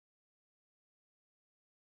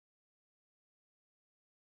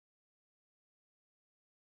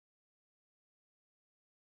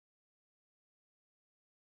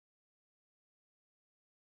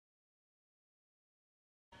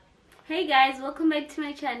Hey guys, welcome back to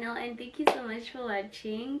my channel and thank you so much for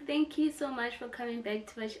watching. Thank you so much for coming back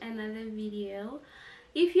to watch another video.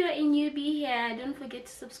 If you're a newbie here, don't forget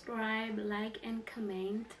to subscribe, like and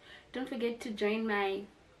comment. Don't forget to join my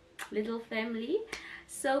little family.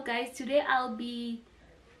 So guys, today I'll be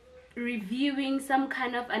reviewing some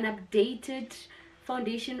kind of an updated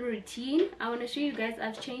foundation routine. I want to show you guys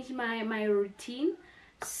I've changed my routine.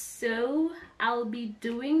 So I'll be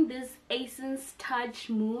doing this Essence Touch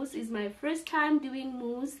mousse. It's my first time doing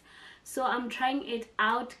mousse, so I'm trying it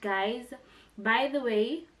out, guys. By the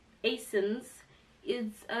way, Essence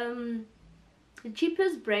is the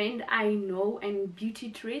cheapest brand I know and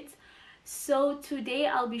beauty treats. So today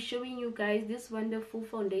I'll be showing you guys this wonderful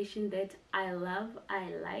foundation that I love,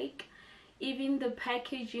 I like. Even the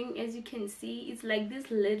packaging, as you can see, it's like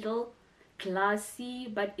this little glassy,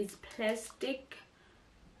 but it's plastic.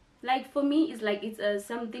 Like for me, it's like it's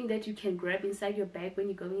something that you can grab inside your bag when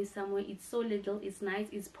you're going somewhere. It's so little, it's nice,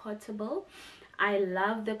 it's portable. I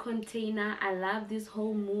love the container. I love this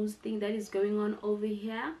whole mousse thing that is going on over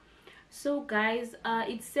here. So guys,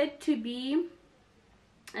 it's said to be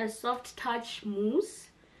a soft touch mousse,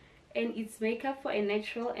 and it's makeup for a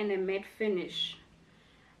natural and a matte finish.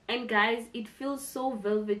 And guys, it feels so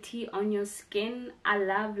velvety on your skin. I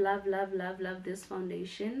love this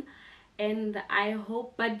foundation, and I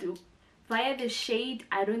hope, but via the shade,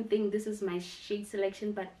 I don't think this is my shade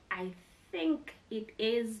selection, but I think it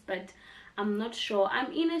is, but I'm not sure.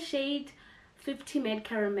 I'm in a shade 50 Matte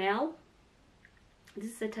Caramel.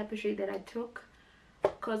 This is the type of shade that I took,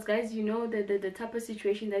 because guys, you know the type of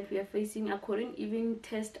situation that we are facing. I couldn't even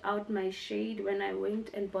test out my shade when I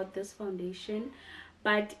went and bought this foundation.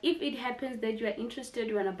 But if it happens that you are interested,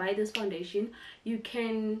 you want to buy this foundation, you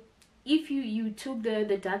can, if you took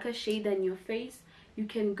the darker shade than your face, you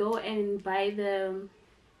can go and buy the,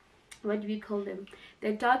 what do we call them,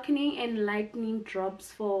 the darkening and lightening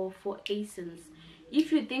drops for Essence.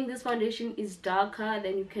 If you think this foundation is darker,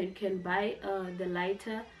 then you can buy the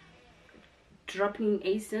lighter dropping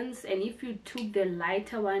Essence, and if you took the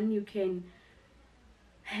lighter one, you can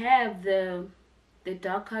have the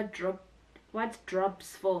darker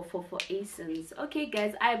drops for Essence. Okay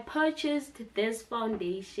guys, I purchased this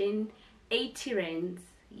foundation 80 rands.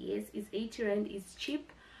 Yes, it's 80 rand, it's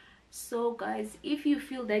cheap. So guys, if you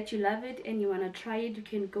feel that you love it and you want to try it, you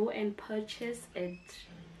can go and purchase it.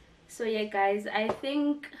 So yeah guys, I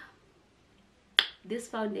think this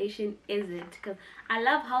foundation is it, because I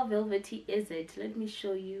love how velvety is it. Let me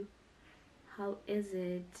show you how is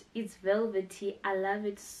it. It's velvety. I love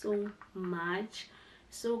it so much.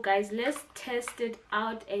 So guys, let's test it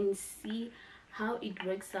out and see how it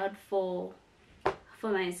works out for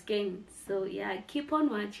my skin. So yeah, keep on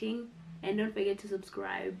watching and don't forget to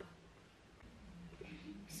subscribe.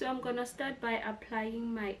 So I'm gonna start by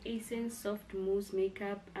applying my Essence Soft Mousse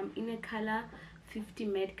makeup. I'm in a color 50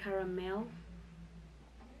 Matte Caramel,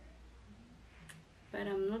 but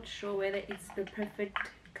I'm not sure whether it's the perfect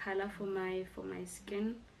color for my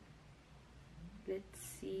skin. Let's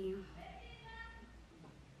see.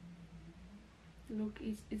 Look,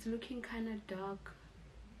 it's looking kind of dark,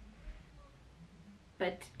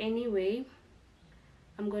 but anyway,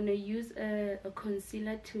 I'm gonna use a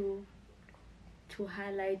concealer to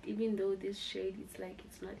highlight, even though this shade is like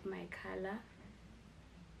it's not my color.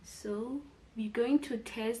 So we're going to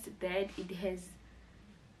test that it has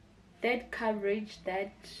that coverage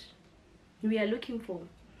that we are looking for.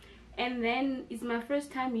 And then it's my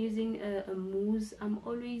first time using a mousse. I'm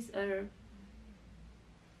always a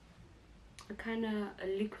kind of a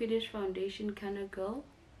liquidish foundation kind of girl,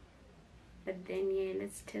 but then yeah,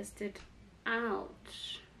 let's test it out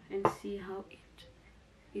and see how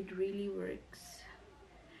it really works.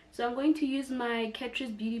 So I'm going to use my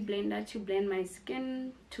Catrice Beauty Blender to blend my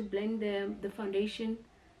skin, to blend the foundation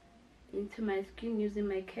into my skin using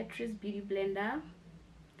my Catrice Beauty Blender.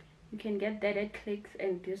 You can get that at Clicks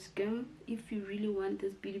and Discount if you really want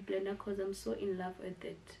this beauty blender, because I'm so in love with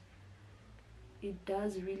it. It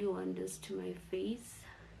does really wonders to my face.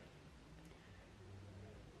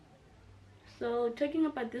 So talking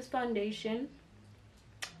about this foundation,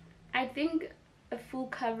 I think a full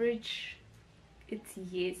coverage, it's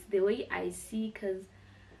yes, the way I see, because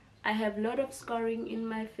I have a lot of scarring in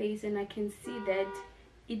my face and I can see that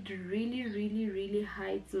it really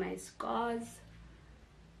hides my scars.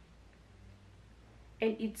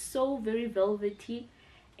 And it's so very velvety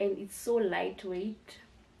and it's so lightweight.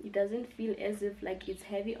 It doesn't feel as if like it's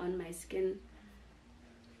heavy on my skin.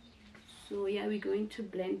 So yeah, we're going to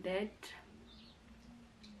blend that.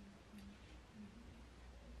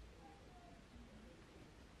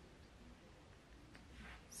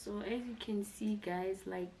 So as you can see guys,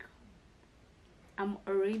 like I'm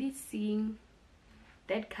already seeing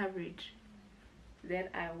that coverage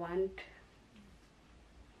that I want.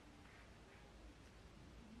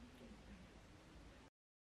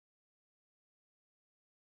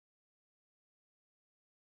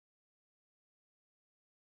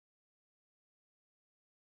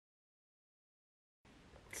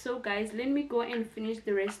 So guys, let me go and finish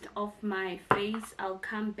the rest of my face. I'll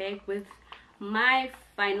come back with my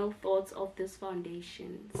final thoughts of this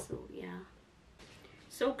foundation. So yeah,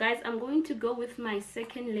 so guys, I'm going to go with my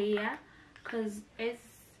second layer, because as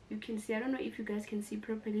you can see, I don't know if you guys can see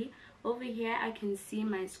properly, over here I can see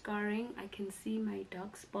my scarring, I can see my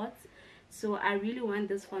dark spots. So I really want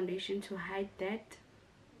this foundation to hide that.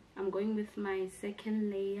 I'm going with my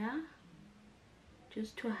second layer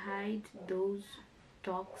just to hide those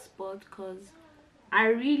dark spots, because I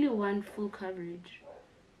really want full coverage.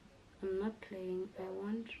 I'm not playing, I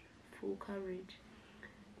want full coverage.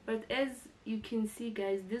 But as you can see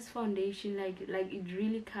guys, this foundation, like it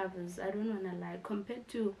really covers. I don't wanna lie, compared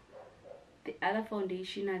to the other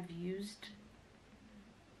foundation I've used,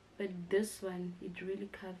 but this one, it really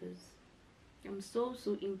covers. I'm so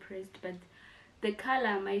impressed. But the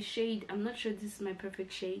color, my shade, I'm not sure this is my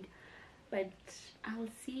perfect shade, but I'll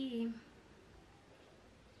see.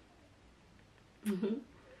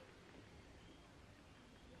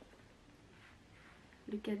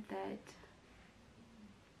 Look at that.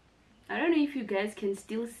 I don't know if you guys can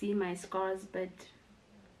still see my scars, but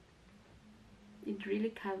it really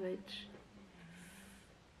covered.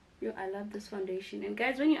 Yo, I love this foundation. And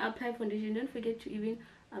guys, when you apply foundation, don't forget to even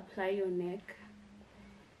apply your neck.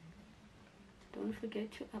 Don't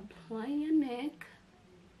forget to apply your neck.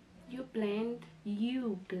 You blend.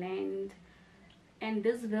 And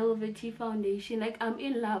this velvety foundation, like, I'm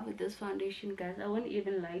in love with this foundation guys. I won't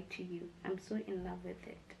even lie to you, I'm so in love with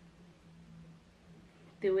it.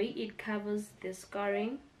 The way it covers the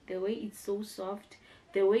scarring, the way it's so soft,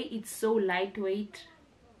 the way it's so lightweight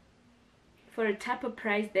for a type of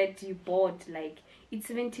price that you bought. Like, it's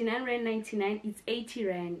 79.99, it's 80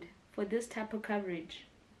 rand for this type of coverage.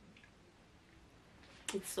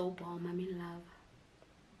 It's so bomb. I'm in love,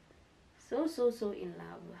 so in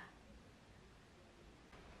love.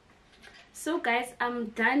 So guys, I'm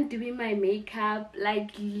done doing my makeup. Like,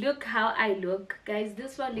 look how I look guys.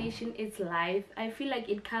 This foundation is live. I feel like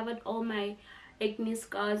it covered all my acne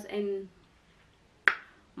scars and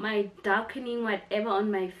my darkening whatever on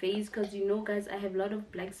my face, because you know guys, I have a lot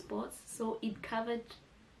of black spots. So it covered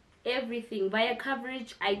everything. Via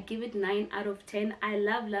coverage, I give it 9 out of 10. I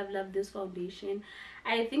love this foundation.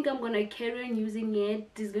 I think I'm gonna carry on using it.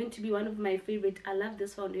 It's going to be one of my favorite. I love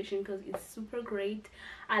this foundation because it's super great.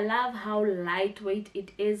 I love how lightweight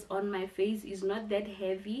it is on my face. It's not that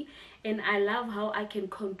heavy, and I love how I can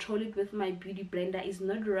control it with my beauty blender. It's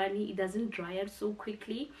not runny, it doesn't dry out so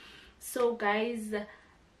quickly. So guys,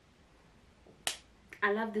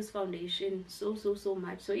 I love this foundation so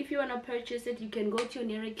much. So if you want to purchase it, you can go to your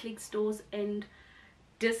nearest click stores and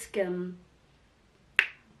discount.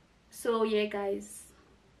 So yeah guys,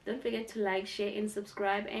 don't forget to like, share and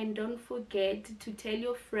subscribe, and don't forget to tell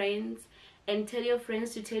your friends and tell your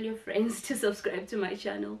friends to tell your friends to subscribe to my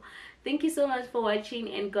channel. Thank you so much for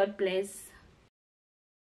watching, and God bless.